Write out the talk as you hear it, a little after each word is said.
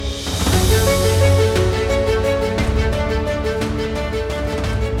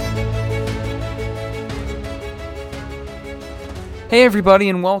Hey everybody,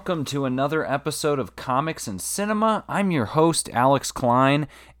 and welcome to another episode of Comics and Cinema. I'm your host, Alex Klein,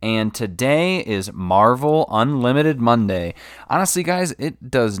 and today is Marvel Unlimited Monday. Honestly, guys, it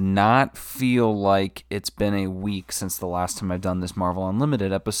does not feel like it's been a week since the last time I've done this Marvel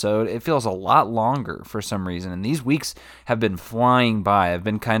Unlimited episode. It feels a lot longer for some reason, and these weeks have been flying by. I've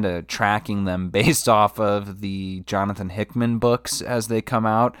been kind of tracking them based off of the Jonathan Hickman books as they come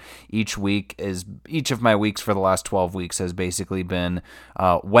out. Each of my weeks for the last 12 weeks has basically been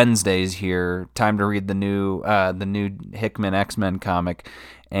Wednesdays here. Time to read the new Hickman X-Men comic.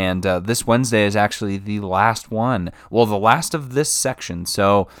 And this Wednesday is actually the last one. Well, the last of this section.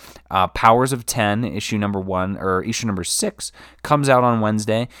 So, Powers of 10, issue number 6, comes out on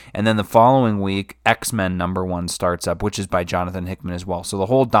Wednesday. And then the following week, X-Men number 1 starts up, which is by Jonathan Hickman as well. So the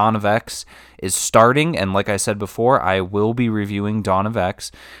whole Dawn of X is starting. And like I said before, I will be reviewing Dawn of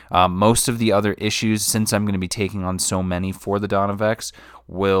X. Most of the other issues, since I'm going to be taking on so many for the Dawn of X,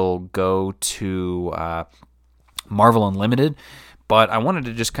 will go to Marvel Unlimited. But I wanted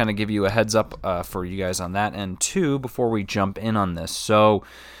to just kind of give you a heads up for you guys on that end too before we jump in on this. So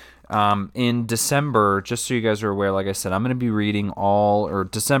in December, just so you guys are aware, like I said, I'm going to be reading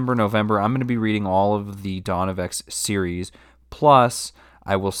November, I'm going to be reading all of the Dawn of X series. Plus,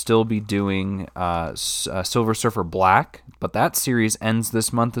 I will still be doing Silver Surfer Black, but that series ends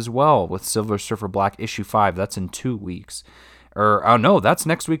this month as well with Silver Surfer Black issue 5. That's in 2 weeks. That's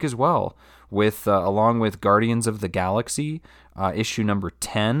next week as well. With along with Guardians of the Galaxy, issue number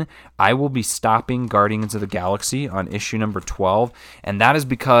 10. I will be stopping Guardians of the Galaxy on issue number 12, and that is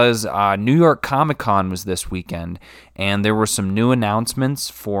because New York Comic Con was this weekend, and there were some new announcements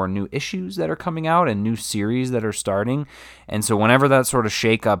for new issues that are coming out and new series that are starting, and so whenever that sort of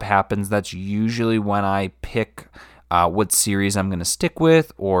shakeup happens, that's usually when I pick what series I'm going to stick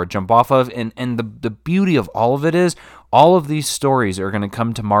with or jump off of, and the beauty of all of it is all of these stories are going to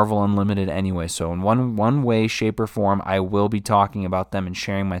come to Marvel Unlimited anyway, so in one way, shape, or form, I will be talking about them and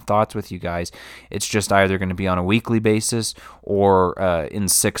sharing my thoughts with you guys. It's just either going to be on a weekly basis or in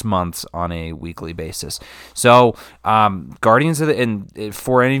 6 months on a weekly basis. So, Guardians of the... And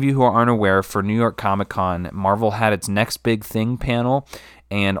for any of you who aren't aware, for New York Comic Con, Marvel had its Next Big Thing panel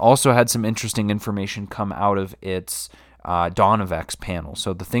and also had some interesting information come out of its Dawn of X panel.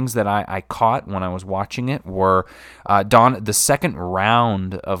 So the things that I caught when I was watching it were the second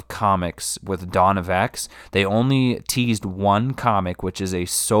round of comics with Dawn of X. They only teased one comic, which is a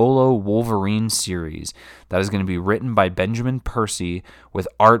solo Wolverine series that is going to be written by Benjamin Percy with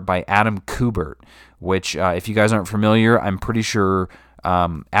art by Adam Kubert, which if you guys aren't familiar, I'm pretty sure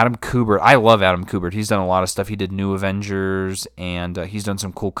Adam Kubert, I love Adam Kubert. He's done a lot of stuff. He did New Avengers, and he's done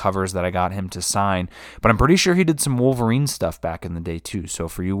some cool covers that I got him to sign. But I'm pretty sure he did some Wolverine stuff back in the day, too. So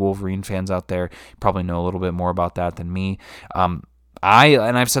for you Wolverine fans out there, you probably know a little bit more about that than me.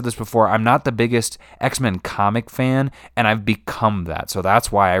 I've said this before, I'm not the biggest X-Men comic fan, and I've become that. So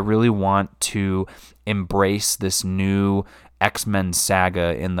that's why I really want to embrace this new X-Men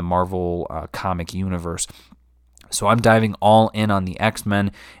saga in the Marvel comic universe. So I'm diving all in on the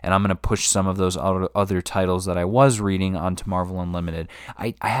X-Men, and I'm going to push some of those other titles that I was reading onto Marvel Unlimited.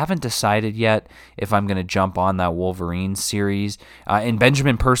 I haven't decided yet if I'm going to jump on that Wolverine series. And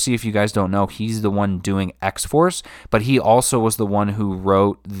Benjamin Percy, if you guys don't know, he's the one doing X-Force, but he also was the one who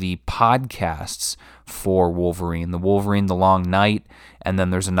wrote the podcasts for Wolverine, The Long Night, and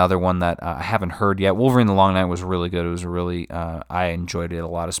then there's another one that I haven't heard yet. Wolverine The Long Night was really good. It was I enjoyed it a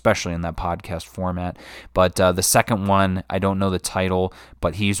lot, especially in that podcast format. But the second one, I don't know the title,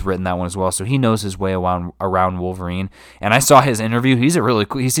 but he's written that one as well, so he knows his way around Wolverine. And I saw his interview. He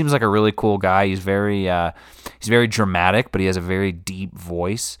seems like a really cool guy. He's very dramatic, but he has a very deep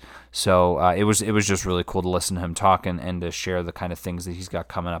voice. So it was just really cool to listen to him talk and to share the kind of things that he's got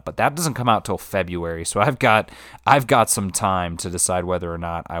coming up. But that doesn't come out till February, so I've got some time to decide whether or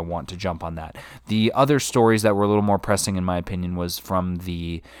not I want to jump on that. The other stories that were a little more pressing, in my opinion, was from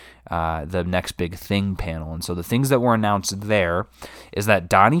the Next Big Thing panel. And so the things that were announced there is that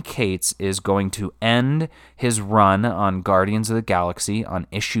Donny Cates is going to end his run on Guardians of the Galaxy on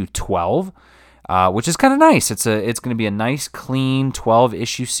issue 12. Which is kind of nice. It's going to be a nice, clean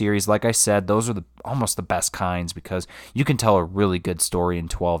 12-issue series. Like I said, those are almost the best kinds because you can tell a really good story in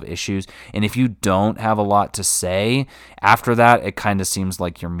 12 issues. And if you don't have a lot to say, after that, it kind of seems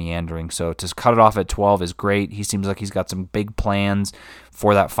like you're meandering. So to cut it off at 12 is great. He seems like he's got some big plans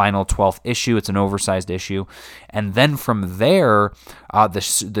for that final 12th issue. It's an oversized issue. And then from there, the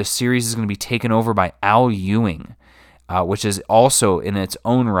series is going to be taken over by Al Ewing. which is also in its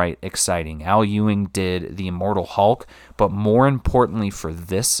own right exciting. Al Ewing did The Immortal Hulk, but more importantly for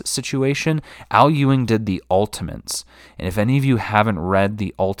this situation, Al Ewing did The Ultimates. And if any of you haven't read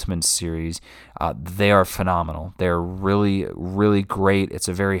the Ultimates series, they are phenomenal. They're really, really great. It's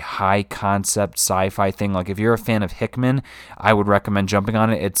a very high concept sci-fi thing. Like if you're a fan of Hickman, I would recommend jumping on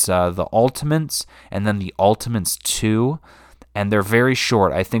it. It's The Ultimates and then The Ultimates 2. And they're very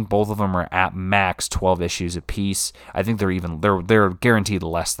short. I think both of them are at max 12 issues apiece. I think they're guaranteed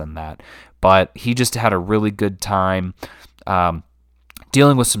less than that. But he just had a really good time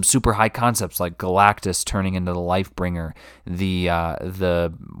dealing with some super high concepts like Galactus turning into the Lifebringer,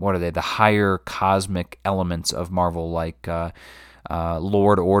 the higher cosmic elements of Marvel like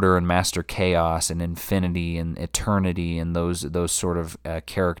Lord Order and Master Chaos and Infinity and Eternity and those sort of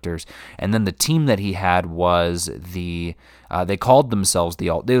characters. And then the team that he had was they called themselves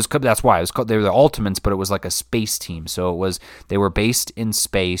that's why it was called, they were the Ultimates, but it was like a space team. So they were based in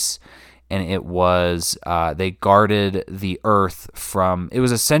space, and it was they guarded the Earth from. It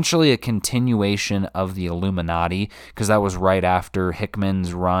was essentially a continuation of the Illuminati, because that was right after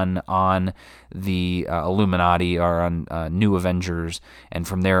Hickman's run on the Illuminati or on New Avengers, and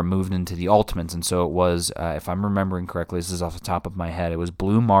from there it moved into the Ultimates. And so it was, if I'm remembering correctly, this is off the top of my head, it was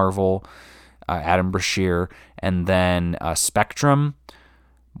Blue Marvel, Adam Brashear, and then Spectrum,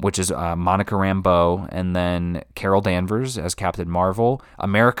 which is Monica Rambeau, and then Carol Danvers as Captain Marvel,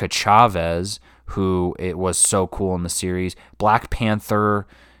 America Chavez, who it was so cool in the series, Black Panther,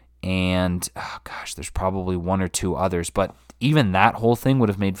 and there's probably one or two others, but even that whole thing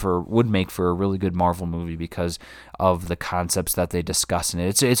would make for a really good Marvel movie because of the concepts that they discuss in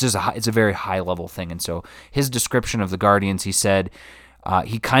it. It's a very high level thing. And so his description of the Guardians, he said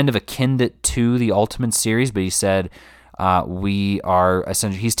he kind of akined it to the Ultimate series, but he said we are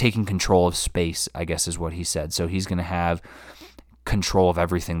essentially, he's taking control of space, I guess is what he said. So he's going to have control of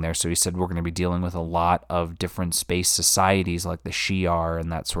everything there. So he said we're going to be dealing with a lot of different space societies like the Shi'ar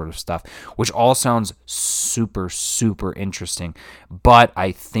and that sort of stuff, which all sounds super, super interesting. But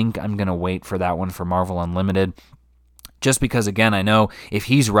I think I'm going to wait for that one for Marvel Unlimited, just because, again, I know if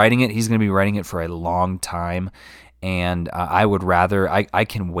he's writing it, he's going to be writing it for a long time. And I would rather, I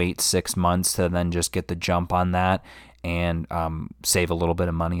can wait 6 months to then just get the jump on that and save a little bit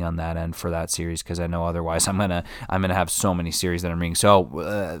of money on that end for that series, because I know otherwise I'm gonna have so many series that I'm reading. So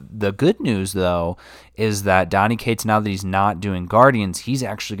the good news though is that Donny Cates, now that he's not doing Guardians, he's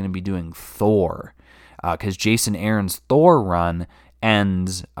actually going to be doing Thor, because Jason Aaron's Thor run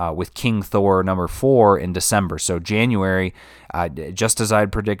ends with King Thor #4 in December. So January, just as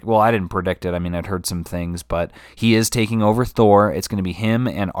I'd predict. Well, I didn't predict it. I mean, I'd heard some things, but he is taking over Thor. It's going to be him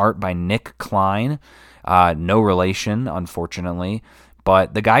and art by Nick Klein. No relation, unfortunately,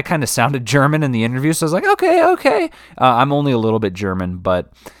 but the guy kind of sounded German in the interview, so I was like, okay. I'm only a little bit German,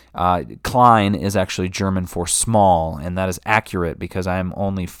 but Klein is actually German for small, and that is accurate because I'm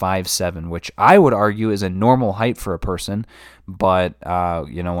only 5'7", which I would argue is a normal height for a person, but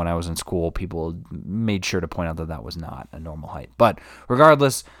when I was in school, people made sure to point out that that was not a normal height. But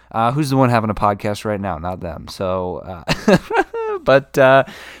regardless, who's the one having a podcast right now? Not them. So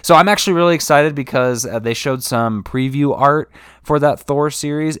so I'm actually really excited because they showed some preview art for that Thor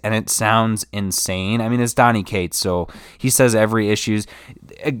series, and it sounds insane. I mean, it's Donny Cates, so he says every issues.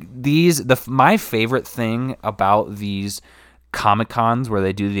 My favorite thing about these Comic-Cons where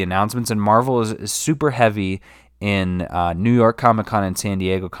they do the announcements, and Marvel is super heavy in New York Comic Con and San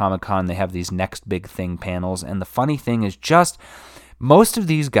Diego Comic Con. They have these next big thing panels, and the funny thing is just most of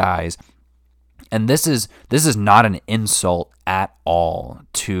these guys, and this is not an insult at all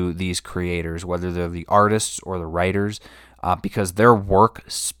to these creators, whether they're the artists or the writers, because their work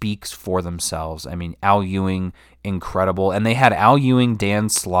speaks for themselves. I mean, Al Ewing, incredible. And they had Al Ewing, Dan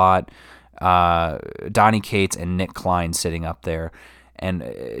Slott, Donny Cates, and Nick Klein sitting up there. And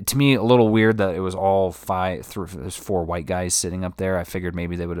to me, a little weird that it was all there's 4 white guys sitting up there. I figured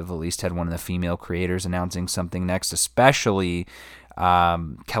maybe they would have at least had one of the female creators announcing something next, especially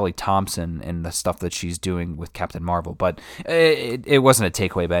Kelly Thompson and the stuff that she's doing with Captain Marvel. But it wasn't a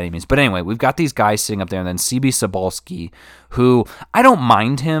takeaway by any means. But anyway, we've got these guys sitting up there, and then CB Cebulski, who I don't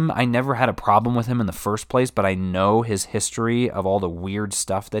mind him. I never had a problem with him in the first place, but I know his history of all the weird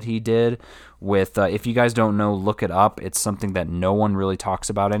stuff that he did with, if you guys don't know, look it up. It's something that no one really talks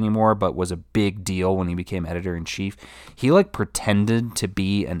about anymore, but was a big deal when he became editor-in-chief. He pretended to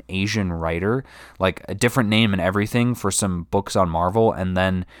be an Asian writer, like a different name and everything for some books on Marvel, and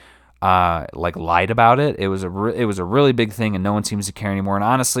then lied about it. It was a really big thing, and no one seems to care anymore. And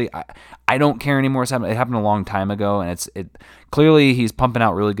honestly, I don't care anymore. It happened a long time ago, and it clearly he's pumping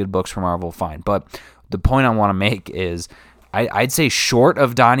out really good books for Marvel. Fine, but the point I want to make is I'd say short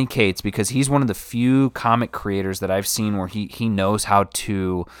of Donny Cates, because he's one of the few comic creators that I've seen where he knows how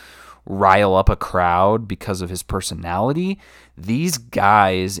to rile up a crowd because of his personality. These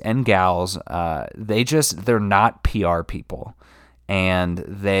guys and gals, they're not PR people. And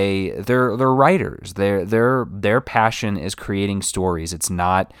they're writers. Their passion is creating stories. It's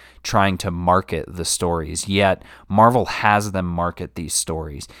not trying to market the stories. Yet Marvel has them market these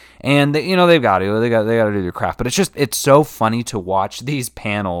stories, and they've got to do their craft. But it's so funny to watch these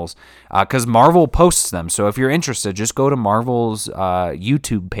panels because Marvel posts them. So if you're interested, just go to Marvel's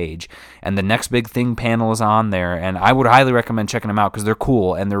YouTube page, and the Next Big Thing panel is on there. And I would highly recommend checking them out because they're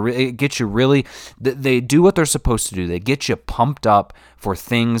cool, and it gets you really. They do what they're supposed to do. They get you pumped up for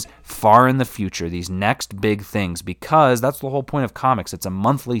things far in the future, these next big things, because that's the whole point of comics. It's a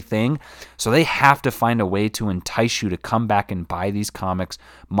monthly thing, so they have to find a way to entice you to come back and buy these comics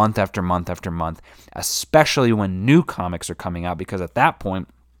month after month after month, especially when new comics are coming out, because at that point,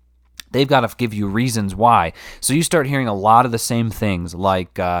 they've got to give you reasons why. So you start hearing a lot of the same things,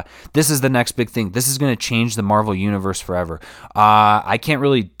 like this is the next big thing. This is going to change the Marvel Universe forever. I can't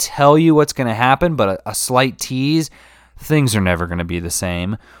really tell you what's going to happen, but a slight tease. Things are never going to be the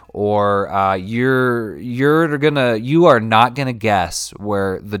same, or you are not going to guess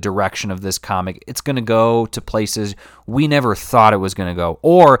where the direction of this comic, it's going to go to places we never thought it was going to go.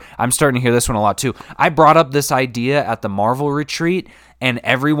 Or I'm starting to hear this one a lot too. I brought up this idea at the Marvel retreat, and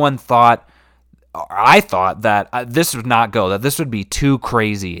everyone thought, I thought that this would not go, that this would be too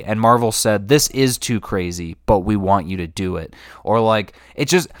crazy. And Marvel said, this is too crazy, but we want you to do it. Or like, it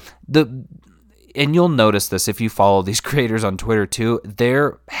just, and you'll notice this if you follow these creators on Twitter too,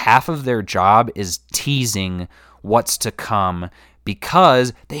 half of their job is teasing what's to come,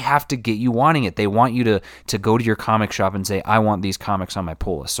 because they have to get you wanting it. They want you to go to your comic shop and say, I want these comics on my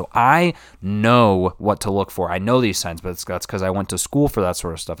pull list. So I know what to look for. I know these signs, but that's because I went to school for that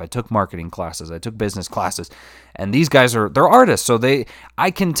sort of stuff. I took marketing classes. I took business classes. And these guys they're artists. So I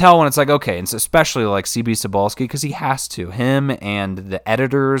can tell when it's like, okay, and especially like C.B. Cebulski, because he has to. Him and the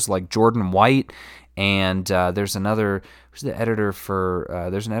editors like Jordan White. And there's another, who's the editor for,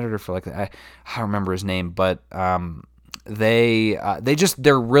 there's an editor for like, I don't remember his name, but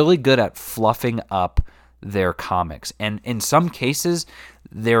they're really good at fluffing up their comics, and in some cases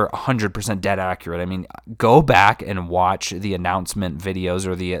they're 100% dead accurate. I mean, go back and watch the announcement videos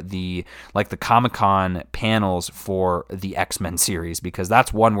or the Comic-Con panels for the X-Men series, because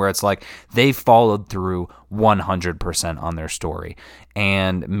that's one where it's like they followed through 100% on their story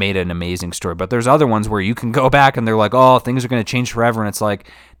and made an amazing story. But there's other ones where you can go back and they're like, oh, things are going to change forever, and it's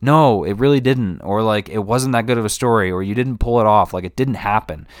like, no, it really didn't, or like it wasn't that good of a story, or you didn't pull it off, like it didn't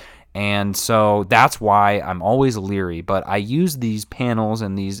happen. And so that's why I'm always leery, but I use these panels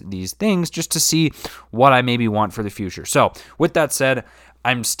and these things just to see what I maybe want for the future. So with that said,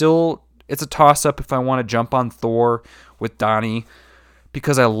 it's a toss-up if I want to jump on Thor with Donnie,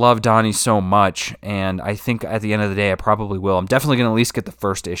 because I love Donnie so much, and I think at the end of the day I probably will. I'm definitely going to at least get the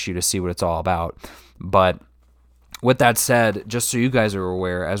first issue to see what it's all about. But with that said, just so you guys are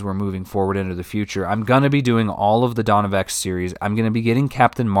aware, as we're moving forward into the future, I'm going to be doing all of the Dawn of X series. I'm going to be getting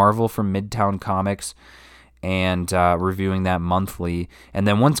Captain Marvel from Midtown Comics and reviewing that monthly. And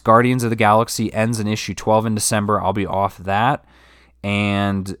then once Guardians of the Galaxy ends in issue 12 in December, I'll be off that.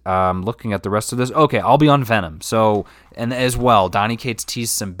 And looking at the rest of this, okay, I'll be on Venom. So, and as well, Donny Cates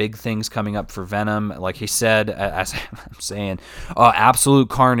teased some big things coming up for Venom. Like he said, as I'm saying, Absolute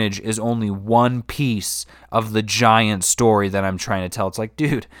Carnage is only one piece of the giant story that I'm trying to tell. It's like,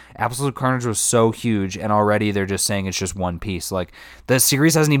 dude, Absolute Carnage was so huge, and already they're just saying it's just one piece. Like, the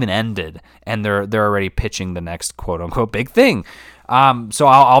series hasn't even ended, and they're already pitching the next quote-unquote big thing. So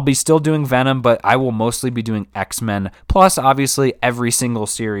I'll be still doing Venom, but I will mostly be doing X-Men, plus obviously every single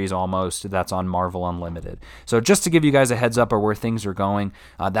series almost that's on Marvel Unlimited. So just to give you guys a heads up of where things are going,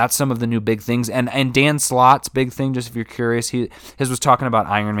 that's some of the new big things. And Dan Slott's big thing, just if you're curious, his was talking about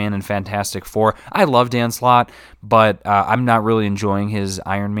Iron Man and Fantastic Four. I love Dan Slott, but I'm not really enjoying his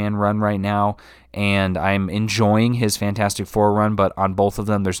Iron Man run right now. And I'm enjoying his Fantastic Four run, but on both of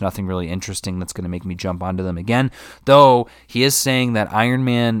them, there's nothing really interesting that's going to make me jump onto them again. Though he is saying that Iron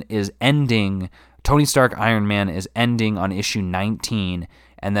Man is ending, Tony Stark Iron Man is ending on issue 19,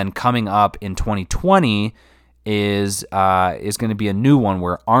 and then coming up in 2020 is going to be a new one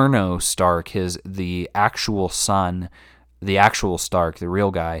where Arno Stark, the actual son, the actual Stark, the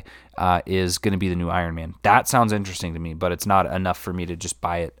real guy, is going to be the new Iron Man. That sounds interesting to me, but it's not enough for me to just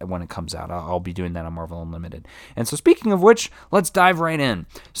buy it when it comes out. I'll be doing that on Marvel Unlimited. And so speaking of which, let's dive right in.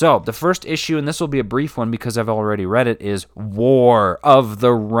 So the first issue, and this will be a brief one because I've already read it, is War of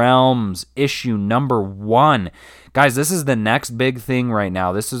the Realms, issue number 1. Guys, this is the next big thing right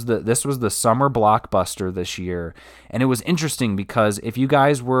now. This was the summer blockbuster this year, and it was interesting because if you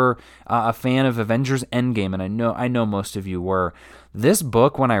guys were a fan of Avengers Endgame, and I know most of you were, this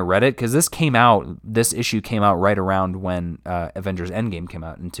book, when I read it, because this issue came out right around when Avengers Endgame came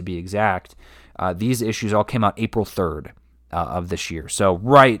out, and to be exact, these issues all came out April 3rd. Of this year, so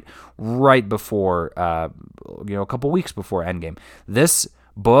right before, a couple weeks before Endgame. This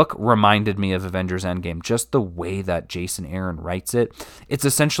book reminded me of Avengers Endgame, just the way that Jason Aaron writes it. It's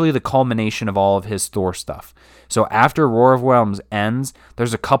essentially the culmination of all of his Thor stuff. So after War of Realms ends,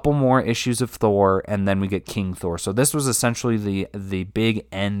 there's a couple more issues of Thor, and then we get King Thor. So this was essentially the big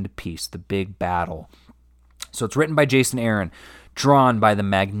end piece, the big battle. So it's written by Jason Aaron, drawn by the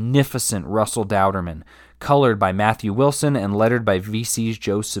magnificent Russell Dauterman, colored by Matthew Wilson, and lettered by VC's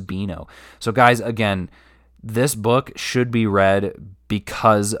Joe Sabino. So guys, again, this book should be read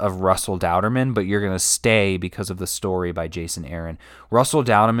because of Russell Dauterman, but you're going to stay because of the story by Jason Aaron. Russell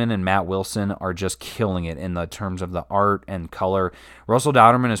Dauterman and Matt Wilson are just killing it in the terms of the art and color. Russell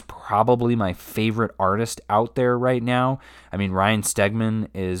Dauterman is probably my favorite artist out there right now. I mean, Ryan Stegman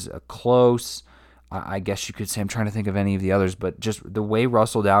is a close. I guess you could say, I'm trying to think of any of the others, but just the way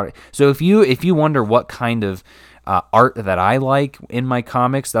Russell Dauterman. So if you wonder what kind of art that I like in my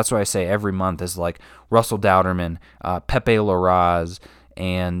comics, that's what I say every month is like Russell Dauterman, Pepe Larraz,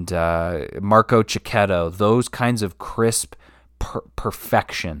 and Marco Cicchetto. Those kinds of crisp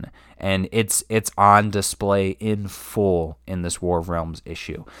perfection, and it's on display in full in this War of Realms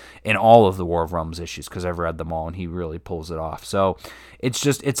issue, in all of the War of Realms issues, because I've read them all, and he really pulls it off. So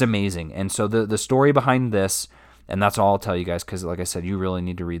it's amazing. And so the story behind this, and that's all I'll tell you guys, because like I said, you really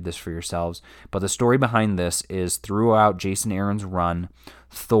need to read this for yourselves. But the story behind this is throughout Jason Aaron's run,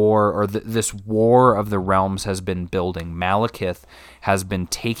 Thor, or this War of the Realms has been building. Malekith has been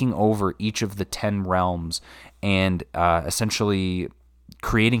taking over each of the 10 realms and essentially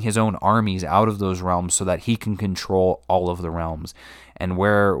creating his own armies out of those realms so that he can control all of the realms. And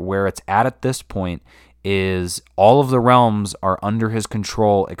where it's at this point is all of the realms are under his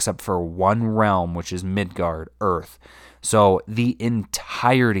control except for one realm, which is Midgard, Earth. So the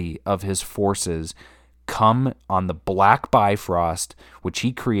entirety of his forces come on the Black Bifrost, which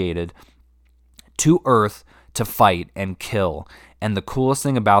he created, to Earth to fight and kill. And the coolest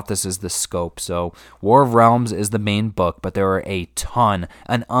thing about this is the scope. So War of Realms is the main book, but there are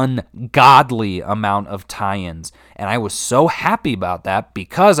an ungodly amount of tie-ins. And I was so happy about that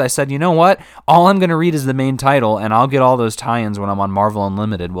because I said, you know what? All I'm going to read is the main title, and I'll get all those tie-ins when I'm on Marvel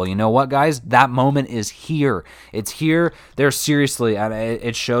Unlimited. Well, you know what, guys? That moment is here. It's here. They're seriously, and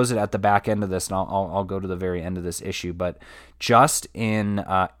it shows it at the back end of this, and I'll go to the very end of this issue. But just in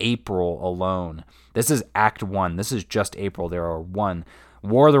April alone, this is Act 1. This is just April. There are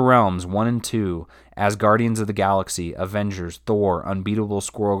War of the Realms 1 and 2, As Guardians of the Galaxy, Avengers, Thor, Unbeatable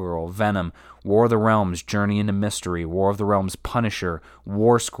Squirrel Girl, Venom, War of the Realms, Journey into Mystery, War of the Realms, Punisher,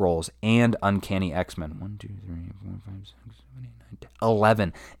 War Scrolls, and Uncanny X-Men. 1, 2, 3, 4, 5, 6, 7, 8, 9, 10,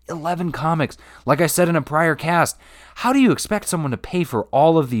 11. 11 comics. Like I said in a prior cast, how do you expect someone to pay for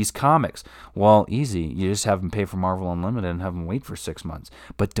all of these comics? Well, easy. You just have them pay for Marvel Unlimited and have them wait for 6 months.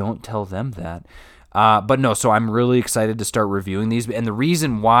 But don't tell them that. But no, so I'm really excited to start reviewing these. And the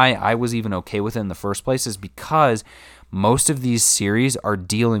reason why I was even okay with it in the first place is because most of these series are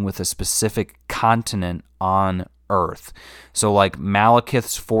dealing with a specific continent on Earth. So like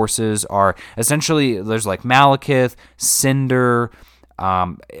Malekith's forces are essentially, there's like Malekith, Cinder,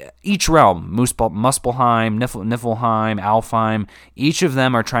 each realm, Muspelheim, Niflheim, Alfheim, each of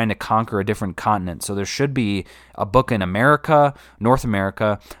them are trying to conquer a different continent. So there should be a book in America, North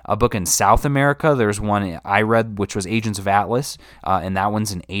America, a book in South America. There's one I read, which was Agents of Atlas, and that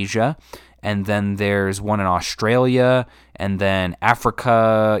one's in Asia. And then there's one in Australia, and then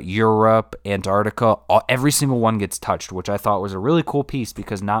Africa, Europe, Antarctica. Every single one gets touched, which I thought was a really cool piece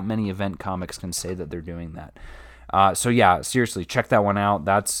because not many event comics can say that they're doing that. So yeah, seriously, check that one out.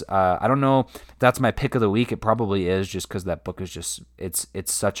 That's I don't know if that's my pick of the week. It probably is, just because that book is just it's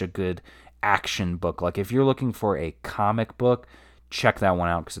such a good action book. Like if you're looking for a comic book, check that one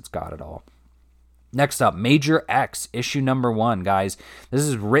out because it's got it all. Next up, Major X, issue number 1, guys. This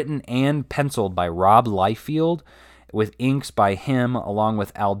is written and penciled by Rob Liefeld with inks by him, along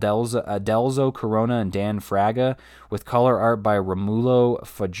with Adelzo Corona and Dan Fraga, with color art by Romulo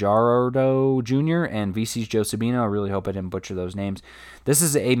Fajardo Jr. and VC's Joe Sabino. I really hope I didn't butcher those names. This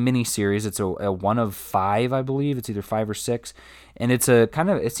is a mini series. It's a one of 5, I believe. It's either 5 or 6, and it's a kind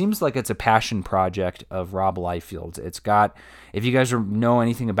of, it seems like it's a passion project of Rob Liefeld's. It's got, if you guys know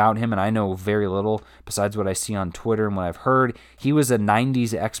anything about him, and I know very little besides what I see on Twitter and what I've heard, he was a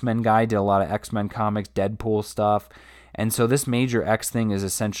 90s X-Men guy, did a lot of X-Men comics, Deadpool stuff, and so this Major X thing is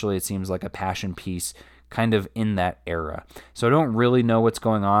essentially, it seems like a passion piece kind of in that era. So I don't really know what's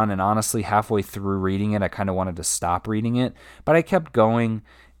going on, and honestly, halfway through reading it, I kind of wanted to stop reading it, but I kept going,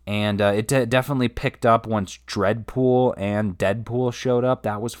 and it definitely picked up once Dreadpool and Deadpool showed up.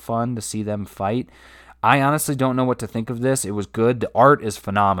 That was fun to see them fight. I honestly don't know what to think of this. It was good. The art is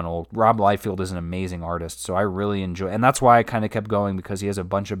phenomenal. Rob Liefeld is an amazing artist, so I really enjoy, and that's why I kind of kept going, because he has a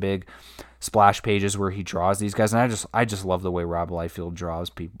bunch of big splash pages where he draws these guys, and I just love the way Rob Liefeld draws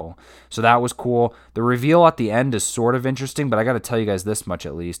people. So that was cool. The reveal at the end is sort of interesting, but I got to tell you guys this much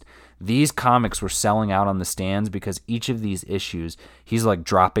at least. These comics were selling out on the stands because each of these issues, he's like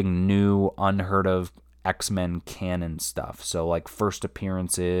dropping new, unheard of X-Men canon stuff, so like first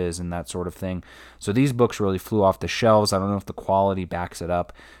appearances and that sort of thing. So these books really flew off the shelves. I don't know if the quality backs it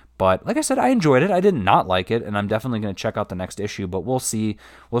up, but like I said, I enjoyed it. I did not like it, and I'm definitely going to check out the next issue, but we'll see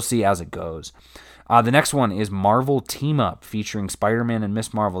as it goes. The next one is Marvel Team Up, featuring Spider-Man and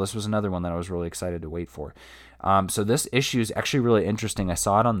Miss Marvel. This was another one that I was really excited to wait for. So this issue is actually really interesting. I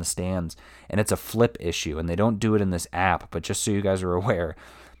saw it on the stands, and it's a flip issue, and they don't do it in this app, but just so you guys are aware,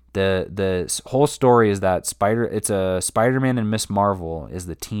 the whole story is that Spider-Man and Miss Marvel is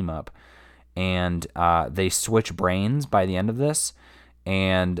the team up, and they switch brains by the end of this,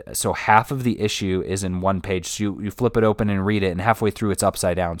 and so half of the issue is in one page, so you flip it open and read it, and halfway through it's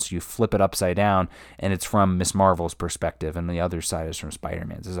upside down, so you flip it upside down, and it's from Miss Marvel's perspective, and the other side is from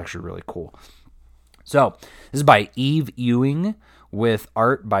Spider-Man's. This is actually really cool. So this is by Eve Ewing, with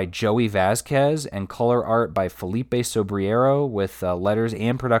art by Joey Vasquez and color art by Felipe Sobriero, with letters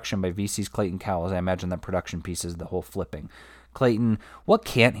and production by VC's Clayton Cowles. I imagine that production piece is the whole flipping. Clayton, what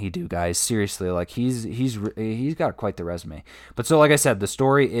can't he do, guys? Seriously, like he's got quite the resume. But so, like I said, the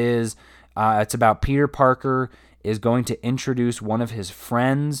story is it's about Peter Parker is going to introduce one of his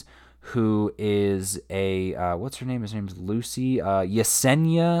friends, who is what's her name? His name's Lucy,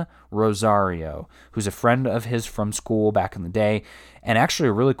 Yesenia Rosario, who's a friend of his from school back in the day, and actually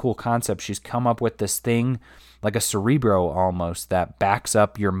a really cool concept. She's come up with this thing, like a Cerebro almost, that backs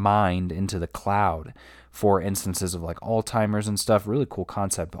up your mind into the cloud for instances of like Alzheimer's and stuff. Really cool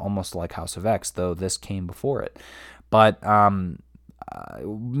concept, almost like House of X, though this came before it. But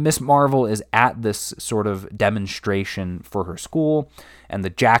Miss Marvel is at this sort of demonstration for her school, and the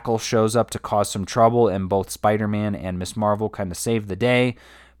Jackal shows up to cause some trouble, and both Spider-Man and Miss Marvel kind of save the day.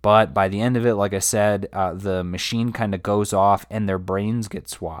 But by the end of it, like I said, the machine kind of goes off and their brains get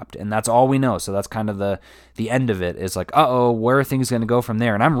swapped, and that's all we know. So that's kind of the end of it, is like, where are things going to go from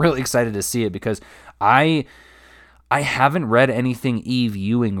there? And I'm really excited to see it, because I haven't read anything Eve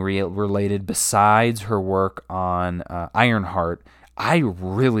Ewing related besides her work on Ironheart. I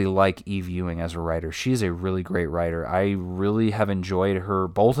really like Eve Ewing as a writer. She's a really great writer. I really have enjoyed her,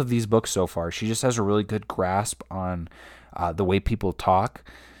 both of these books so far. She just has a really good grasp on the way people talk,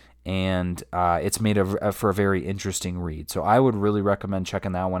 and it's made for a very interesting read. So I would really recommend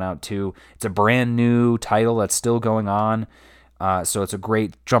checking that one out too. It's a brand new title that's still going on, so it's a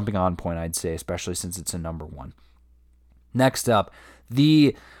great jumping on point, I'd say, especially since it's a number 1. Next up,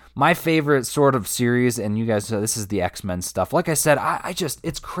 my favorite sort of series, and you guys know this is the X-Men stuff. Like I said, I just,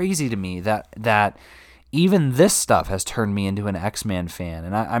 it's crazy to me that even this stuff has turned me into an X-Men fan,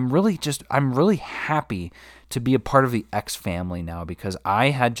 and I'm really happy to be a part of the X family now, because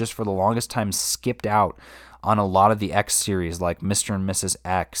I had just for the longest time skipped out on a lot of the X series, like Mr. and Mrs.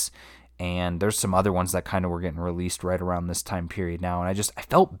 X, and there's some other ones that kind of were getting released right around this time period now, and I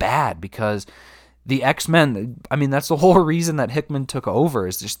felt bad, because the X-Men, I mean, that's the whole reason that Hickman took over,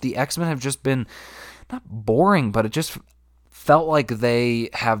 is just the X-Men have just been, not boring, but it just felt like they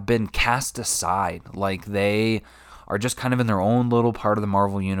have been cast aside. Like they are just kind of in their own little part of the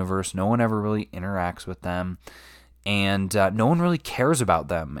Marvel Universe. No one ever really interacts with them, and no one really cares about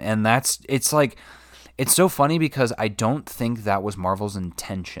them. And it's so funny, because I don't think that was Marvel's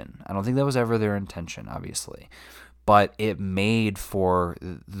intention. I don't think that was ever their intention, obviously. But it made for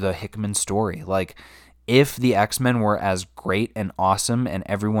the Hickman story. Like, if the X-Men were as great and awesome and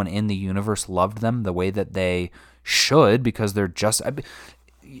everyone in the universe loved them the way that they should, because they're just...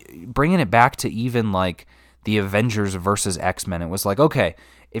 bringing it back to even, like, the Avengers versus X-Men. It was like, okay,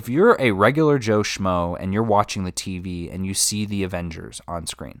 if you're a regular Joe Schmo and you're watching the TV and you see the Avengers on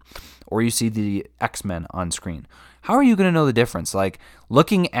screen or you see the X-Men on screen, how are you going to know the difference? Like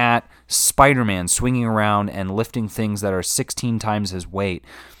looking at Spider-Man swinging around and lifting things that are 16 times his weight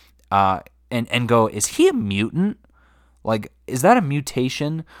and go, is he a mutant? Like, is that a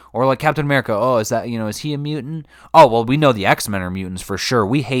mutation? Or like Captain America, oh, is that, is he a mutant? Oh, well, we know the X-Men are mutants for sure.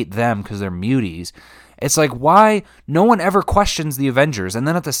 We hate them because they're muties. It's like, why? No one ever questions the Avengers. And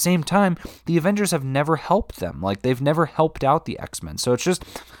then at the same time, the Avengers have never helped them. Like, they've never helped out the X-Men. So it's just,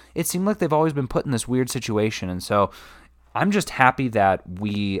 it seemed like they've always been put in this weird situation. And so I'm just happy that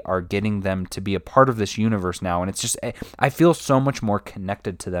we are getting them to be a part of this universe now. And it's just, I feel so much more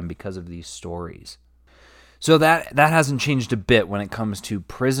connected to them because of these stories. So that hasn't changed a bit when it comes to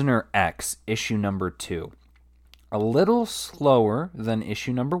Prisoner X, issue number 2. A little slower than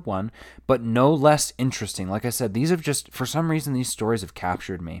issue number 1, but no less interesting. Like I said, these have just, for some reason, these stories have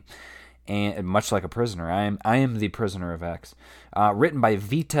captured me. And much like a prisoner, I am the Prisoner of X. Written by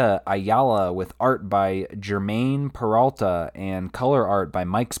Vita Ayala with art by Germaine Peralta and color art by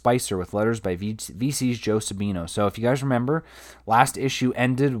Mike Spicer with letters by VC's Joe Sabino. So if you guys remember, last issue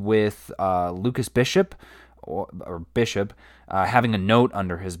ended with Lucas Bishop, having a note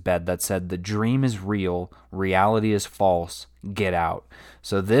under his bed that said, "The dream is real, reality is false, get out."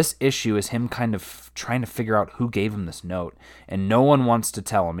 So this issue is him kind of trying to figure out who gave him this note, and no one wants to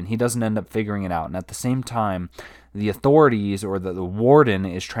tell him, and he doesn't end up figuring it out. And at the same time, the authorities or the warden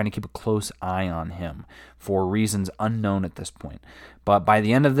is trying to keep a close eye on him for reasons unknown at this point. But by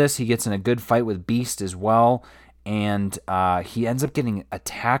the end of this, he gets in a good fight with Beast as well, and he ends up getting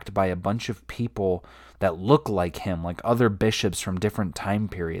attacked by a bunch of people that look like him, like other bishops from different time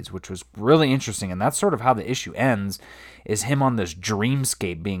periods, which was really interesting. And that's sort of how the issue ends, is him on this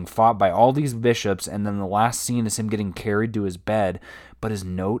dreamscape being fought by all these bishops, and then the last scene is him getting carried to his bed, but his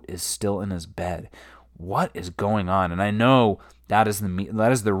note is still in his bed. What is going on? And I know that is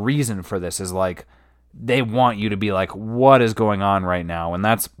the reason for this, is like they want you to be like, what is going on right now? And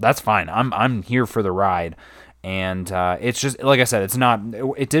that's fine. I'm here for the ride. And it's just, like I said,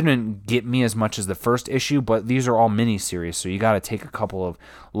 it didn't get me as much as the first issue, but these are all mini-series, so you got to take a couple of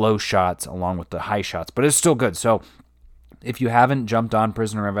low shots along with the high shots, but it's still good. So if you haven't jumped on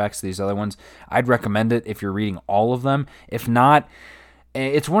Prisoner of X, these other ones, I'd recommend it if you're reading all of them. If not,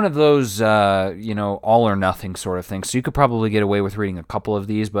 it's one of those, all or nothing sort of things. So you could probably get away with reading a couple of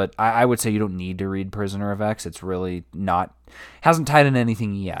these, but I would say you don't need to read Prisoner of X. It's really hasn't tied in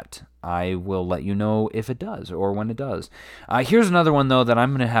anything yet. I will let you know if it does or when it does. Here's another one, though, that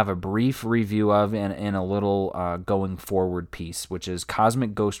I'm going to have a brief review of in a little going forward piece, which is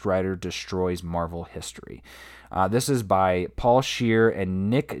Cosmic Ghost Rider Destroys Marvel History. This is by Paul Scheer and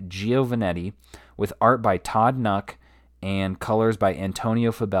Nick Giovanetti, with art by Todd Nuck and colors by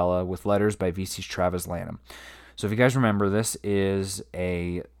Antonio Fabella, with letters by VC's Travis Lanham. So if you guys remember, this is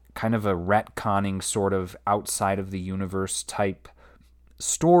a kind of a retconning sort of outside of the universe type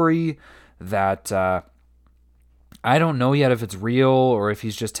story that I don't know yet if it's real or if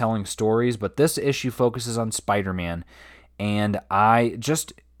he's just telling stories, but this issue focuses on Spider-Man, and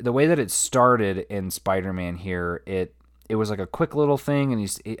the way that it started in Spider-Man here, it was like a quick little thing,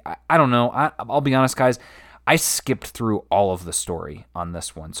 and I don't know, I'll be honest, guys, I skipped through all of the story on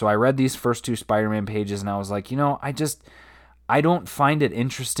this one. So I read these first 2 Spider-Man pages, and I was like, I don't find it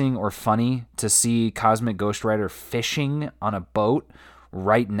interesting or funny to see Cosmic Ghost Rider fishing on a boat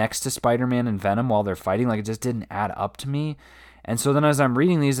right next to Spider-Man and Venom while they're fighting. Like, it just didn't add up to me. And so then as I'm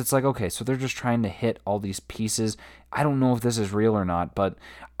reading these, it's like, okay, so they're just trying to hit all these pieces. I don't know if this is real or not, but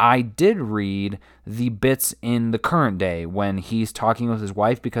I did read the bits in the current day when he's talking with his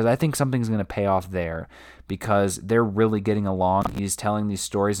wife, because I think something's going to pay off there, because they're really getting along. He's telling these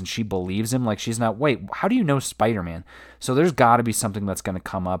stories and she believes him. Like, she's not, wait, how do you know Spider-Man? So there's got to be something that's going to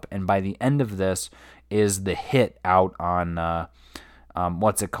come up. And by the end of this is the hit out on...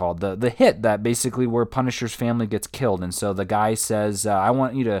 what's it called? The hit that basically where Punisher's family gets killed. And so the guy says, I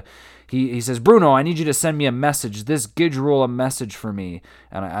want you to, he says, Bruno, I need you to send me a message. This Gidrul a message for me.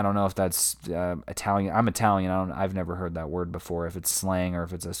 And I don't know if that's Italian. I'm Italian. I've never heard that word before. If it's slang or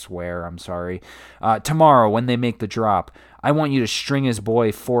if it's a swear, I'm sorry. Tomorrow when they make the drop, I want you to string his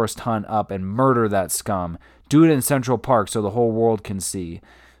boy Forrest Hunt up and murder that scum. Do it in Central Park so the whole world can see.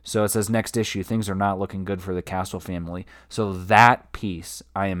 So it says next issue, things are not looking good for the Castle family. So that piece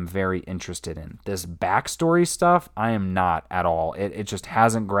I am very interested in. This backstory stuff, I am not at all. It just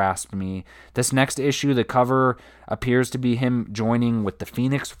hasn't grasped me. This next issue, the cover appears to be him joining with the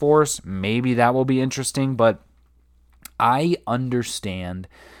Phoenix Force. Maybe that will be interesting, but I understand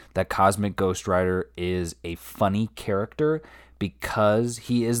that Cosmic Ghost Rider is a funny character because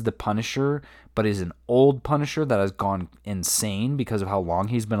he is the Punisher, but is an old Punisher that has gone insane because of how long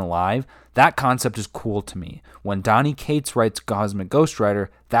he's been alive. That concept is cool to me. When Donny Cates writes Cosmic Ghost Rider,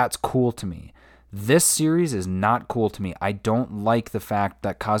 that's cool to me. This series is not cool to me. I don't like the fact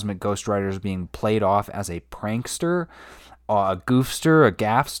that Cosmic Ghost Rider is being played off as a prankster, a goofster, a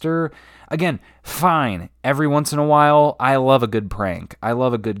gaffster. Again, fine. Every once in a while, I love a good prank. I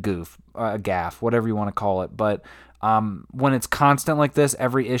love a good goof, a gaff, whatever you want to call it. But when it's constant like this,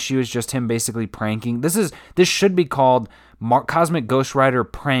 every issue is just him basically pranking. This should be called Cosmic Ghost Rider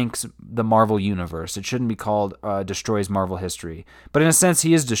Pranks the Marvel Universe. It shouldn't be called Destroys Marvel History. But in a sense,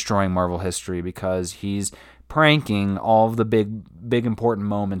 he is destroying Marvel history because he's pranking all of the big important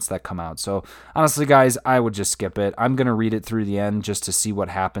moments that come out. So honestly, guys, I would just skip it. I'm going to read it through the end just to see what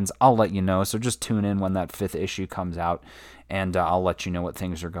happens. I'll let you know. So just tune in when that 5th issue comes out, and I'll let you know what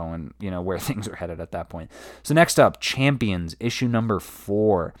things are going, where things are headed at that point. So next up, Champions, issue number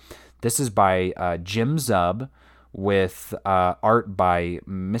 4. This is by Jim Zub, with art by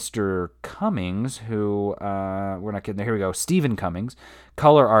Mr. Cummings, who, we're not kidding there, here we go, Stephen Cummings.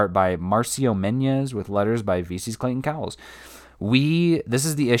 Color art by Marcio Menyes, with letters by VC's Clayton Cowles. This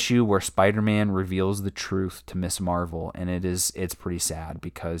is the issue where Spider-Man reveals the truth to Miss Marvel, and it's pretty sad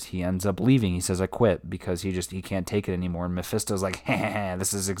because he ends up leaving. He says, I quit, because he can't take it anymore. And Mephisto's like,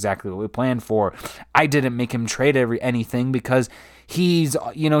 this is exactly what we planned for. I didn't make him trade anything because he's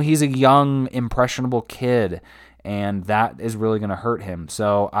a young, impressionable kid, and that is really going to hurt him.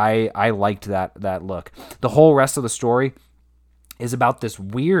 So I liked that look. The whole rest of the story is about this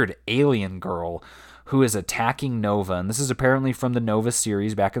weird alien girl who is attacking Nova. And this is apparently from the Nova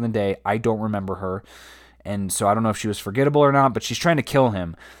series back in the day. I don't remember her, and so I don't know if she was forgettable or not, but she's trying to kill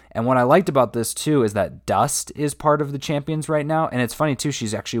him. And what I liked about this, too, is that Dust is part of the Champions right now. And it's funny, too,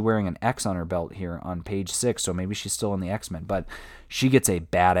 she's actually wearing an X on her belt here on page 6, so maybe she's still in the X-Men. But she gets a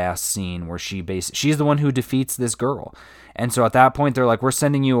badass scene where she's the one who defeats this girl. And so at that point, they're like, we're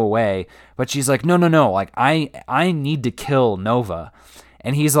sending you away. But she's like, no, like, I need to kill Nova.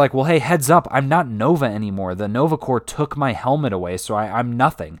 And he's like, well, hey, heads up, I'm not Nova anymore. The Nova Corps took my helmet away, so I'm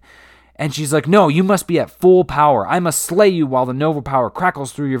nothing. And she's like, no, you must be at full power. I must slay you while the Nova power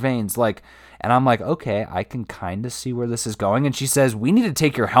crackles through your veins. And I'm like, okay, I can kind of see where this is going. And she says, we need to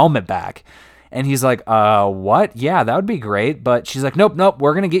take your helmet back. And he's like, what? Yeah, that would be great. But she's like, nope,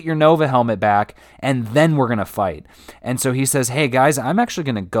 we're going to get your Nova helmet back, and then we're going to fight. And so he says, hey, guys, I'm actually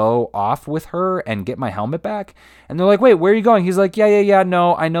going to go off with her and get my helmet back. And they're like, wait, where are you going? He's like, yeah,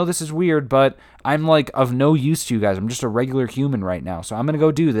 no, I know this is weird, but I'm like of no use to you guys. I'm just a regular human right now, so I'm going to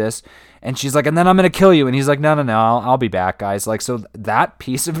go do this. And she's like, and then I'm going to kill you. And he's like, no, I'll be back, guys. So that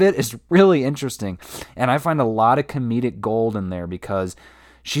piece of it is really interesting. And I find a lot of comedic gold in there because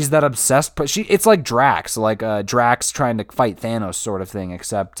she's that obsessed, but it's like Drax, Drax trying to fight Thanos sort of thing,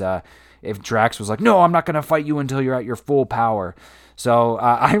 except if Drax was like, no, I'm not going to fight you until you're at your full power. So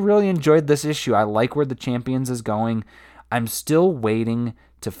I really enjoyed this issue. I like where the Champions is going. I'm still waiting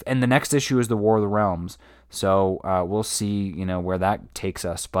and the next issue is the War of the Realms. So we'll see, where that takes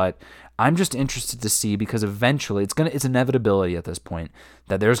us. But I'm just interested to see, because eventually it's inevitability at this point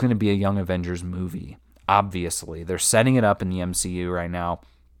that there's going to be a Young Avengers movie. Obviously, they're setting it up in the MCU right now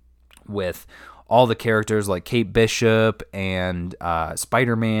with all the characters like Kate Bishop and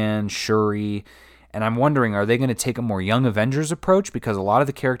Spider-Man, Shuri. And I'm wondering, are they going to take a more Young Avengers approach? Because a lot of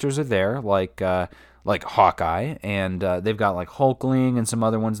the characters are there, like Hawkeye, and they've got like Hulkling and some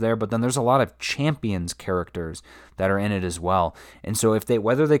other ones there. But then there's a lot of Champions characters that are in it as well. And so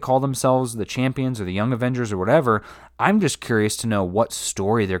whether they call themselves the Champions or the Young Avengers or whatever, I'm just curious to know what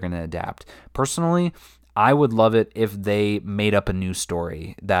story they're going to adapt. Personally, I would love it if they made up a new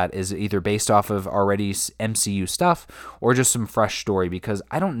story that is either based off of already MCU stuff or just some fresh story, because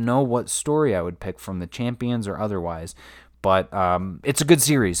I don't know what story I would pick from the Champions or otherwise. But it's a good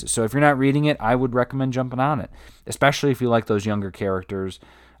series, so if you're not reading it, I would recommend jumping on it, especially if you like those younger characters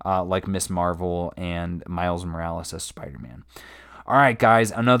like Miss Marvel and Miles Morales as Spider-Man. All right,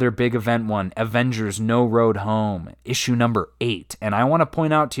 guys, another big event one, Avengers No Road Home, issue number 8. And I want to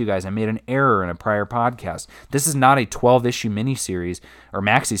point out to you guys, I made an error in a prior podcast. This is not a 12-issue miniseries or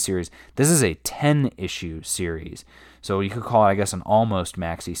maxi series. This is a 10-issue series. So you could call it, I guess, an almost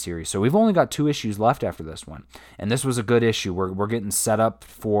maxi series. So we've only got 2 issues left after this one. And this was a good issue. We're getting set up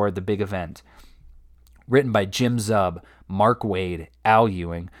for the big event. Written by Jim Zub, Mark Waid, Al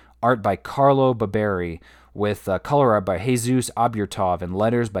Ewing. Art by Carlo Barberi, with color art by Jesus Aburtov and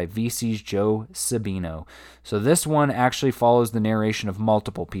letters by VC's Joe Sabino. So this one actually follows the narration of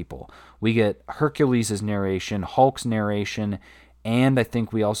multiple people. We get Hercules' narration, Hulk's narration, and I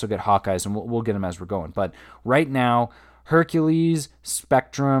think we also get Hawkeyes, and we'll get them as we're going. But right now, Hercules,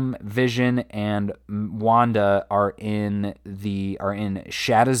 Spectrum, Vision, and Wanda are in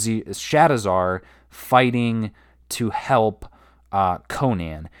Shadazar fighting to help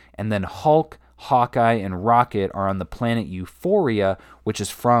Conan, and then Hulk, Hawkeye, and Rocket are on the planet Euphoria, which is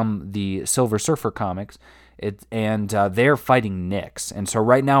from the Silver Surfer comics. They're fighting Nyx. And so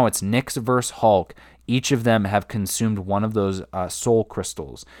right now it's Nyx versus Hulk. Each of them have consumed one of those soul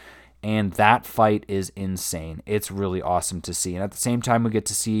crystals. And that fight is insane. It's really awesome to see. And at the same time, we get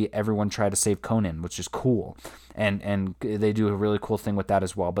to see everyone try to save Conan, which is cool. And they do a really cool thing with that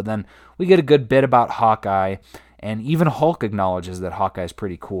as well. But then we get a good bit about Hawkeye. And even Hulk acknowledges that Hawkeye is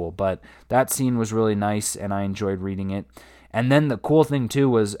pretty cool. But that scene was really nice, and I enjoyed reading it. And then the cool thing, too,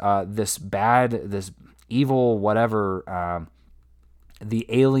 was this evil whatever, the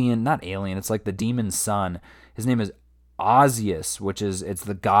alien, not alien, it's like the demon's son. His name is Osseous, it's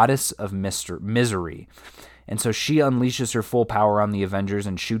the goddess of misery. And so she unleashes her full power on the Avengers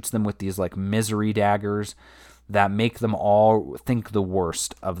and shoots them with these like misery daggers that make them all think the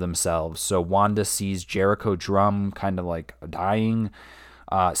worst of themselves. So Wanda sees Jericho Drumm kind of like dying.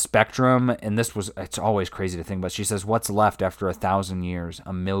 Spectrum, and it's always crazy to think, but she says, what's left after 1,000 years,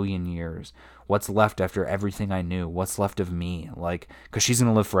 1,000,000 years? What's left after everything I knew? What's left of me? Like, because she's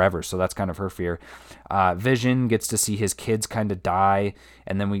going to live forever, so that's kind of her fear. Vision gets to see his kids kind of die,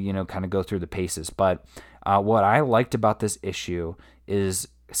 and then we, kind of go through the paces. But what I liked about this issue is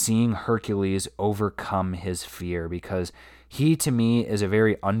seeing Hercules overcome his fear, because he, to me, is a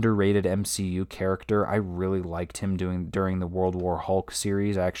very underrated MCU character. I really liked him during the World War Hulk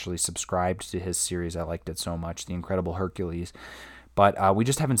series. I actually subscribed to his series. I liked it so much, The Incredible Hercules. But we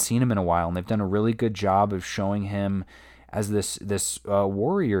just haven't seen him in a while, and they've done a really good job of showing him as this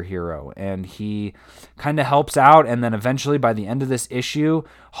warrior hero, and he kind of helps out, and then eventually by the end of this issue,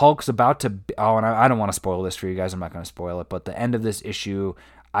 Hulk's about to... and I don't want to spoil this for you guys. I'm not going to spoil it, but the end of this issue...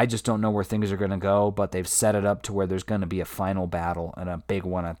 I just don't know where things are going to go, but they've set it up to where there's going to be a final battle, and a big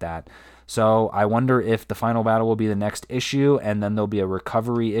one at that. So I wonder if the final battle will be the next issue, and then there'll be a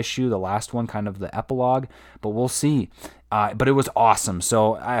recovery issue, the last one, kind of the epilogue, but we'll see. But it was awesome.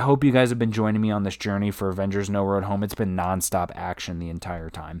 So I hope you guys have been joining me on this journey for Avengers No Road Home. It's been nonstop action the entire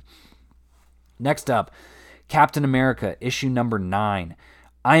time. Next up, Captain America, issue number 9.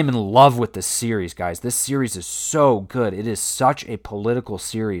 I am in love with this series, guys. This series is so good. It is such a political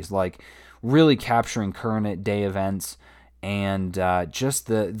series, like really capturing current day events and just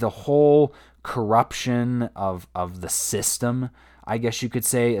the whole corruption of the system, I guess you could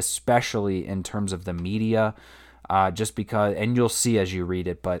say, especially in terms of the media, just because, and you'll see as you read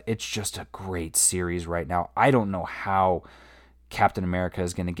it, but it's just a great series right now. I don't know how Captain America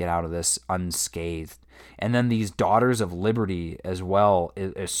is going to get out of this unscathed. And then these Daughters of Liberty as well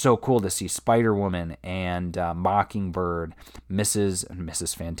is so cool to see. Spider-Woman and Mockingbird,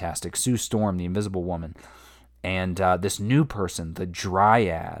 Mrs. Fantastic, Sue Storm, the Invisible Woman, and this new person, the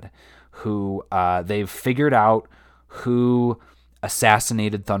Dryad, who they've figured out who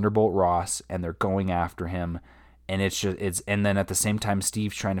assassinated Thunderbolt Ross, and they're going after him. And and then at the same time,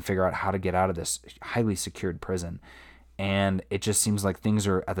 Steve's trying to figure out how to get out of this highly secured prison. And it just seems like things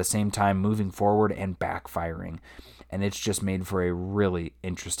are at the same time moving forward and backfiring. And it's just made for a really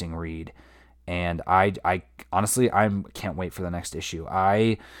interesting read. And I honestly, I can't wait for the next issue.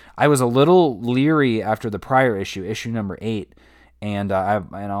 I was a little leery after the prior issue number 8. And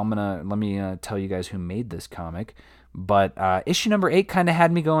let me tell you guys who made this comic. But issue number 8 kind of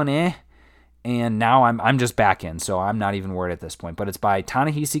had me going, eh. And now I'm just back in, so I'm not even worried at this point. But it's by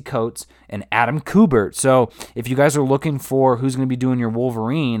Ta-Nehisi Coates and Adam Kubert. So if you guys are looking for who's going to be doing your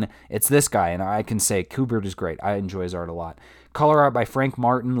Wolverine, it's this guy. And I can say Kubert is great. I enjoy his art a lot. Color art by Frank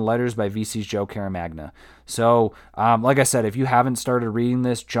Martin. Letters by VC's Joe Caramagna. So like I said, if you haven't started reading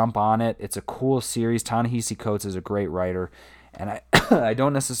this, jump on it. It's a cool series. Ta-Nehisi Coates is a great writer. And I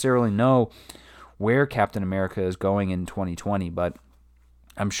don't necessarily know where Captain America is going in 2020, but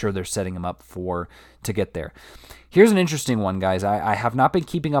I'm sure they're setting him up to get there. Here's an interesting one, guys. I have not been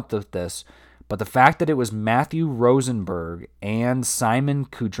keeping up with this, but the fact that it was Matthew Rosenberg and Simon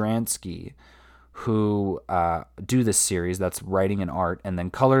Kudransky who do this series, that's writing and art, and then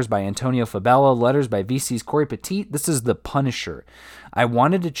colors by Antonio Fabella, letters by VC's Corey Petit. This is The Punisher. I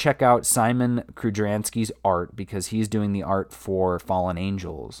wanted to check out Simon Kudransky's art because he's doing the art for Fallen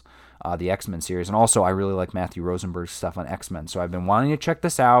Angels, the X-Men series. And also, I really like Matthew Rosenberg's stuff on X-Men. So I've been wanting to check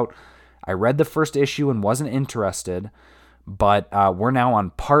this out. I read the first issue and wasn't interested, but we're now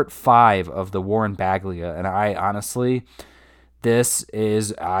on part 5 of the Warren Baglia. And I honestly, This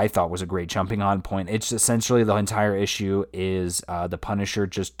is, I thought, was a great jumping on point. It's essentially the entire issue is the Punisher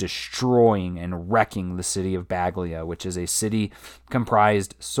just destroying and wrecking the city of Baglia, which is a city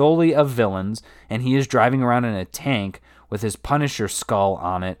comprised solely of villains, and he is driving around in a tank with his Punisher skull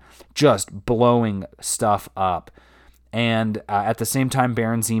on it, just blowing stuff up. And at the same time,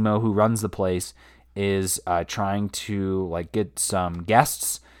 Baron Zemo, who runs the place, is trying to get some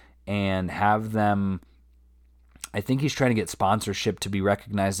guests and have them. I think he's trying to get sponsorship to be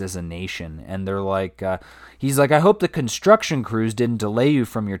recognized as a nation. And they're he's like, I hope the construction crews didn't delay you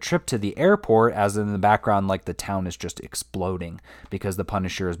from your trip to the airport, as in the background, the town is just exploding because the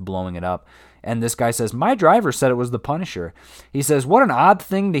Punisher is blowing it up. And this guy says, my driver said it was the Punisher. He says, what an odd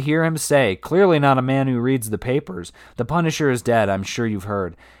thing to hear him say. Clearly not a man who reads the papers. The Punisher is dead. I'm sure you've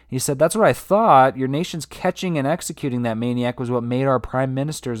heard. He said, that's what I thought. Your nation's catching and executing that maniac was what made our prime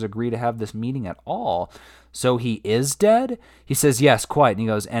ministers agree to have this meeting at all. So he is dead? He says, yes, quite. And he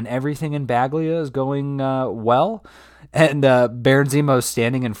goes, and everything in Baglia is going well? And Baron Zemo's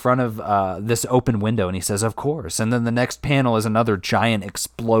standing in front of this open window, and he says, of course. And then the next panel is another giant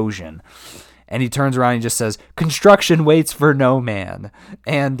explosion. And he turns around and just says, construction waits for no man.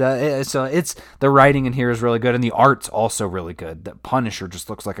 And so the writing in here is really good, and the art's also really good. The Punisher just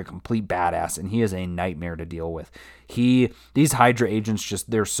looks like a complete badass, and he is a nightmare to deal with. These Hydra agents,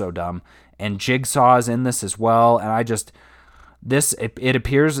 they're so dumb. And Jigsaw is in this as well, and it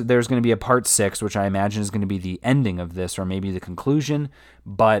appears there's going to be a part 6, which I imagine is going to be the ending of this, or maybe the conclusion,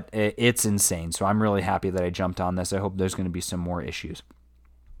 but it's insane. So I'm really happy that I jumped on this. I hope there's going to be some more issues.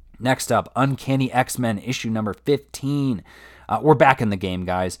 Next up, Uncanny X-Men issue number 15. We're back in the game,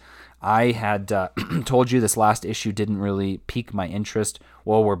 guys. I had told you this last issue didn't really pique my interest.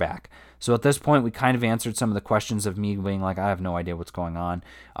 Well, we're back. So at this point, we kind of answered some of the questions of me being like, I have no idea what's going on.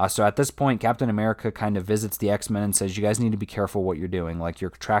 So at this point, Captain America kind of visits the X-Men and says, you guys need to be careful what you're doing.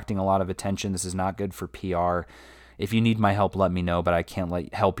 You're attracting a lot of attention. This is not good for PR. If you need my help, let me know, but I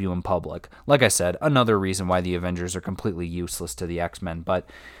can't help you in public. Like I said, another reason why the Avengers are completely useless to the X-Men. But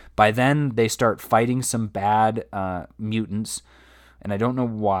by then, they start fighting some bad mutants, and I don't know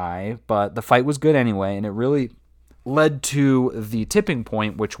why, but the fight was good anyway, and it really led to the tipping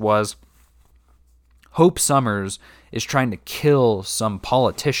point, which was Hope Summers is trying to kill some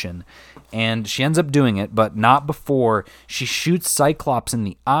politician, and she ends up doing it, but not before she shoots Cyclops in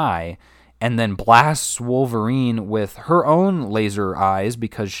the eye and then blasts Wolverine with her own laser eyes,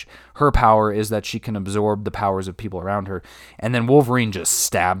 because her power is that she can absorb the powers of people around her. And then Wolverine just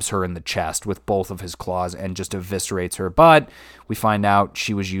stabs her in the chest with both of his claws and just eviscerates her. But we find out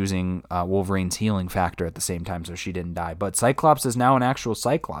she was using Wolverine's healing factor at the same time, so she didn't die. But Cyclops is now an actual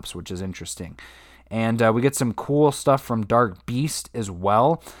Cyclops, which is interesting. And we get some cool stuff from Dark Beast as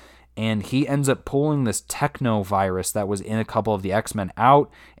well. And he ends up pulling this techno virus that was in a couple of the X-Men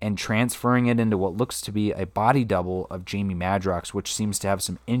out and transferring it into what looks to be a body double of Jamie Madrox, which seems to have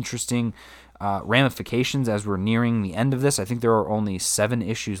some interesting ramifications as we're nearing the end of this. I think there are only 7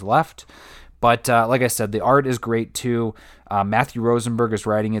 issues left. But like I said, the art is great too. Matthew Rosenberg is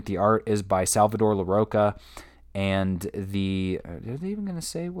writing it. The art is by Salvador Larroca. And are they even going to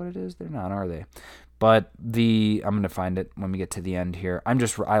say what it is? They're not, are they? But I'm going to find it when we get to the end here. I'm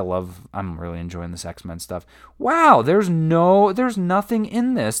really enjoying this X-Men stuff. Wow, there's nothing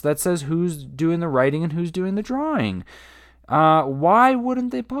in this that says who's doing the writing and who's doing the drawing. Why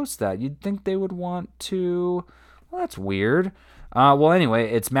wouldn't they post that? You'd think they would want to. Well, that's weird. Well,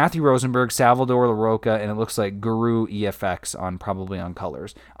 anyway, it's Matthew Rosenberg, Salvador Larroca, and it looks like Guru EFX probably on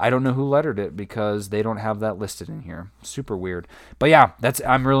colors. I don't know who lettered it because they don't have that listed in here. Super weird. But yeah,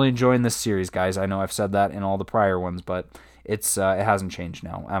 I'm really enjoying this series, guys. I know I've said that in all the prior ones, but it hasn't changed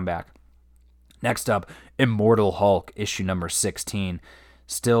now. I'm back. Next up, Immortal Hulk, issue number 16.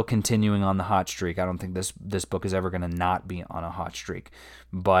 Still continuing on the hot streak. I don't think this book is ever going to not be on a hot streak.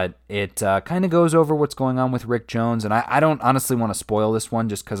 But it kind of goes over what's going on with Rick Jones. And I don't honestly want to spoil this one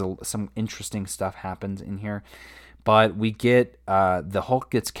just because some interesting stuff happens in here. But we get the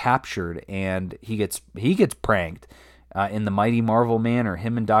Hulk gets captured and he gets pranked. In the Mighty Marvel manner,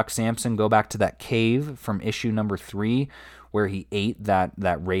 him and Doc Samson go back to that cave from issue number 3 where he ate that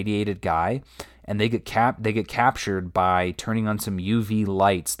radiated guy. And they get captured by turning on some UV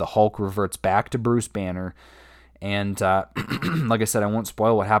lights. The Hulk reverts back to Bruce Banner. And like I said, I won't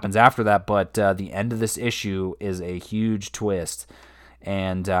spoil what happens after that, but the end of this issue is a huge twist.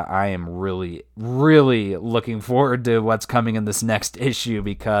 And I am really, really looking forward to what's coming in this next issue,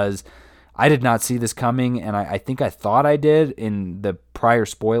 because I did not see this coming, and I think I thought I did in the prior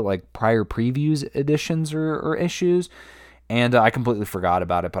previews editions or issues. And I completely forgot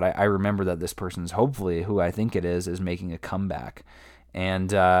about it, but I remember that this person's, hopefully, who I think it is making a comeback.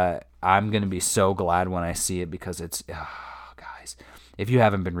 And I'm going to be so glad when I see it, because it's, guys, if you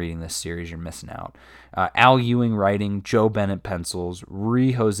haven't been reading this series, you're missing out. Al Ewing writing, Joe Bennett pencils,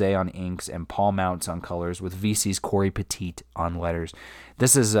 Rui Jose on inks, and Paul Mounts on colors, with VC's Corey Petit on letters.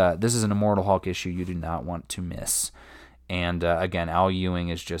 This is an Immortal Hulk issue you do not want to miss. And again, Al Ewing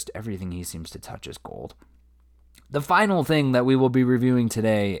is just, everything he seems to touch is gold. The final thing that we will be reviewing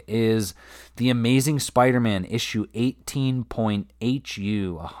today is The Amazing Spider-Man issue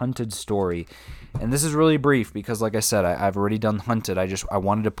 18.HU, A Hunted Story. And this is really brief because, like I said, I've already done Hunted. I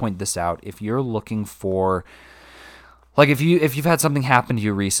wanted to point this out. If you're looking for, like, if you've had something happen to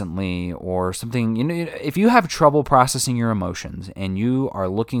you recently, or something, if you have trouble processing your emotions and you are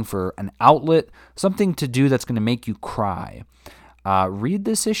looking for an outlet, something to do that's going to make you cry, read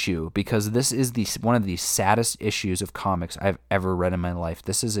this issue, because this is one of the saddest issues of comics I've ever read in my life.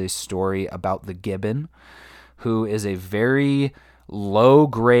 This is a story about the Gibbon, who is a very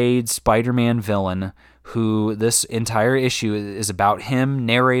low-grade Spider-Man villain, who this entire issue is about him,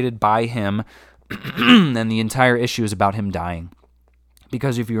 narrated by him, and the entire issue is about him dying.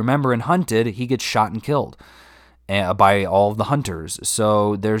 Because if you remember in Hunted, he gets shot and killed by all of the hunters.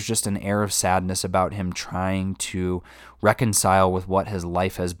 So there's just an air of sadness about him trying to reconcile with what his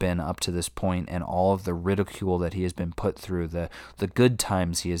life has been up to this point, and all of the ridicule that he has been put through, the good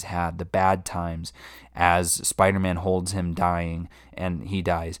times he has had, the bad times, as Spider-Man holds him dying and he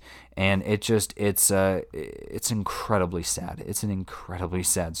dies. And it's incredibly sad. It's an incredibly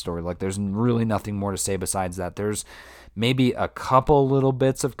sad story. Like, there's really nothing more to say besides that. There's maybe a couple little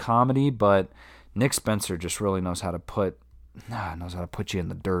bits of comedy, but Nick Spencer just really knows how to put you in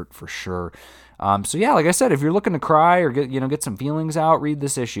the dirt for sure. So yeah, like I said, if you're looking to cry or get some feelings out, read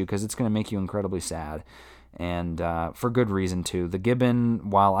this issue, because it's going to make you incredibly sad, and for good reason too. The Gibbon,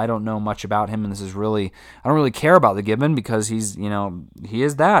 while I don't know much about him, and I don't really care about the Gibbon, because he is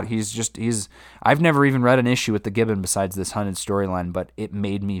that. I've never even read an issue with the Gibbon besides this Hunted storyline, but it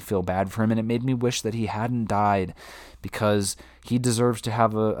made me feel bad for him, and it made me wish that he hadn't died, because he deserves to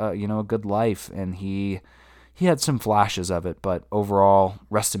have a good life, and he had some flashes of it, but overall,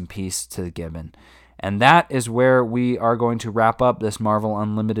 rest in peace to the Gibbon. And that is where we are going to wrap up this Marvel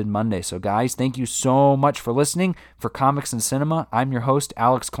Unlimited Monday. So guys, thank you so much for listening. For Comics and Cinema, I'm your host,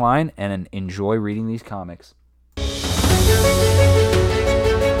 Alex Klein, and enjoy reading these comics.